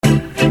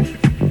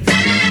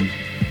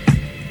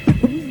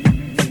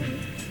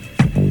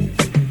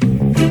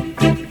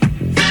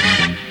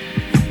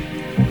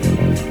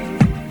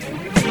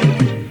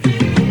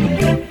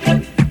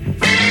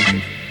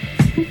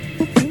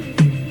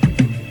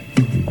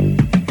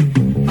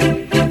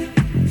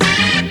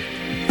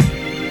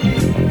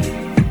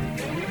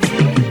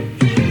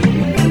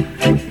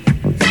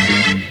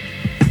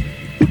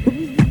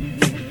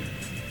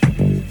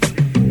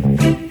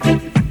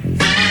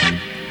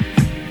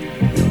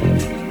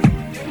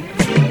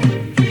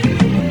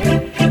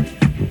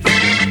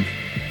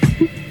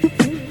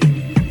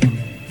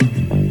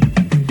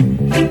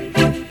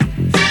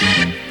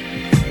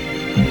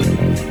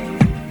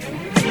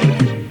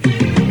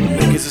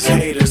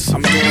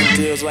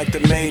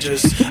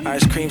dangerous.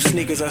 Ice cream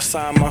sneakers, I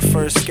signed my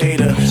first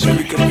skater.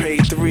 You can pay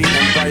 3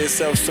 and buy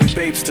yourself some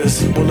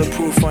Babesters.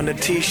 Bulletproof on the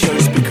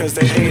t-shirts because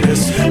they hate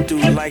us.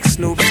 Dude like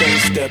Snoop say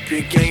step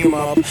your game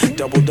up.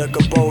 Double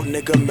decker boat,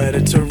 nigga,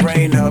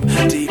 Mediterranean up.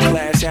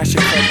 D-class, ash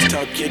your cups,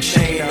 tuck your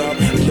chain up.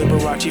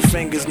 Liberace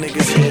fingers,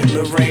 niggas hit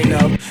Lorraine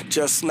up.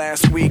 Just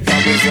last week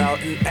I was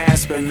out in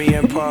Aspen. Me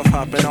and Puff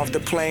hopping off the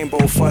plane,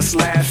 both us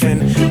laughing.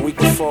 Week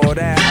before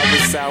that I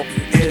was out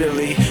in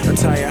Italy.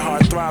 Italian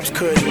heartthrobs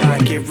could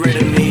not get rid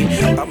of me.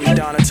 Up and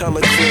down a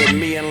crib,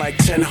 me and like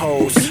 10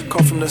 hoes.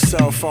 Call from the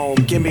cell phone,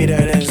 give me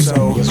that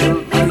info.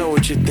 I know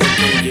what you're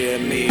thinking, yeah,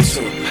 me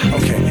too.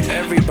 Okay,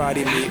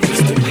 everybody meet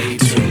Mr. Me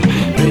Too.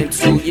 Been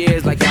 2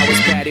 years like I was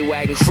paddy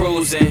wagon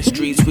cruising.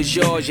 Streets was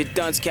yours, your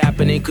dunce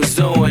capping and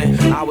kazooing.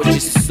 I was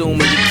just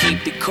assuming you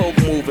keep the coke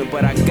moving,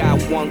 but I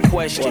got one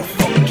question.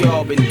 Fuck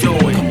y'all been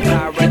doing?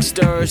 Pyrex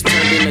stirs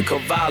turned into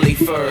Cavalli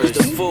furs.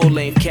 The full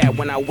length cat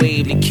when I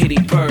waved the kitty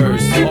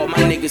purrs. All my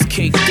niggas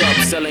caked up,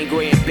 selling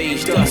gray and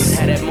beige dust.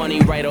 Had that money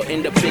right or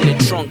end up in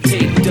the trunk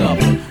taped up.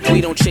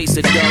 We don't chase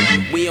a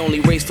duck, we only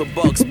race for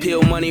bucks.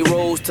 Peel money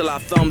rolls till our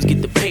thumbs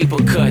get the paper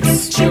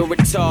cuts. Chill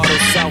retardo,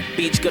 South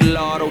Beach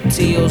Gallardo.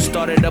 Teal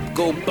started up,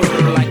 go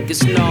brrr like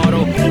it's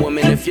Nardo.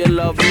 Woman, if you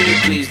love me,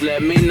 please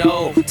let me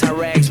know. Tie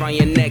rags round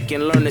your neck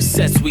and learn the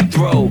sets we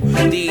throw.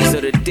 These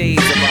are the days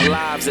of our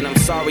lives, and I'm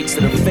sorry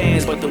to the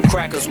fans, but them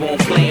crackers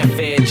won't play a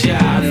fair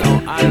job.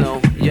 I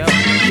know, yup,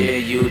 yeah,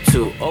 you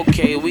too.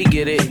 Okay, we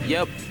get it,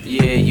 yup,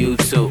 yeah, you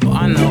too.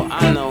 I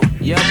know,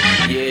 yup,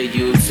 yeah,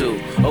 you too.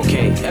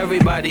 Okay,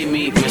 everybody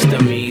meet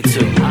Mr. Me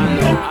Too.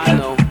 I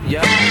know,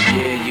 yup,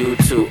 yeah, you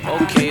too.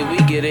 Okay, we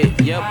get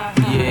it, yup,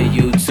 yeah,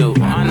 you too.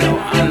 I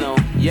know,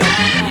 yup,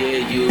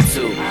 yeah, you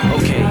too.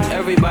 Okay,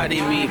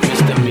 everybody meet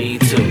Mr. Me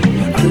Too.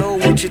 I know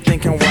what you're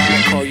thinking, why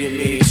I call you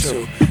Me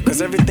Too.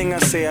 Cause everything I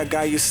say I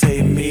got, you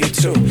say me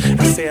too.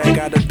 I say I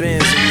got a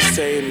Benz and you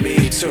say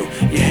me too.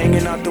 You're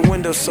hanging out the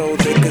window so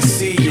they can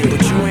see you,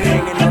 but you ain't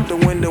hanging out the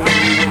window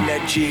when you in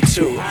that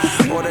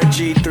G2 or that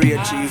G3 or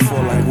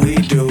G4 like we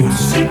do.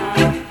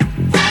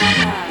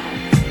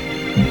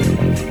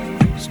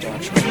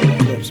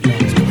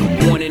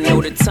 Wanna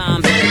know the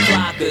time better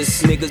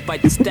clockers. Niggas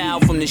bite the style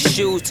from the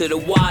shoes to the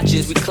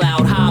watches. We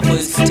cloud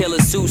hoppers, tailor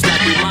suits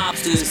like we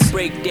mobsters.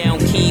 Break down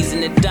keys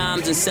and the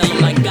dimes and sell them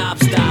like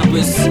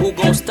gobstoppers. Who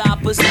gon'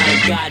 stop us? Not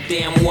a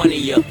goddamn one of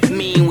ya.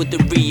 Mean with the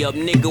re-up,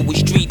 nigga, we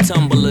street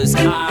tumblers.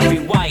 Ivory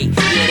white,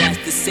 yeah,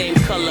 that's the same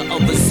color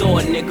of a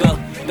sword, nigga.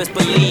 Best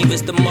believe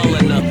it's the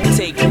Mulliner.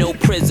 Take no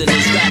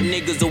prisoners, rap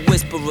niggas are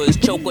whisperers.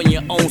 Choke on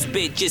your own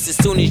spit just as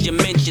soon as you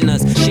mention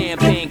us.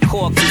 Champagne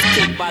corks is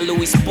kicked by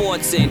Louis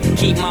Sportson.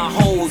 Keep my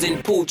hoes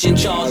in Pooch and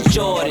Charles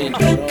Jordan.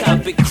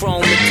 Copy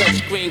chrome, the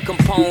touchscreen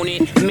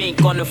component.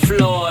 Mink on the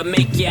floor,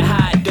 make you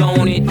high,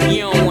 don't it?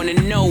 You don't wanna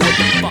know what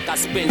the fuck I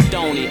spent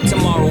on it.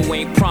 Tomorrow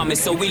ain't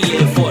promised, so we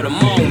live for the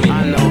moment.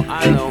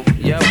 I know,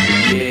 yup,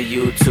 yeah,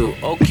 you too.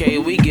 Okay,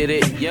 we get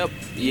it, yup,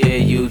 yeah,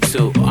 you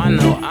too. I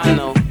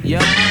know,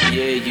 yup,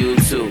 yeah, you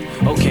too.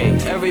 Okay,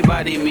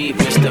 everybody meet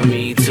Mr.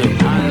 Me Too.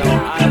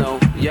 I know,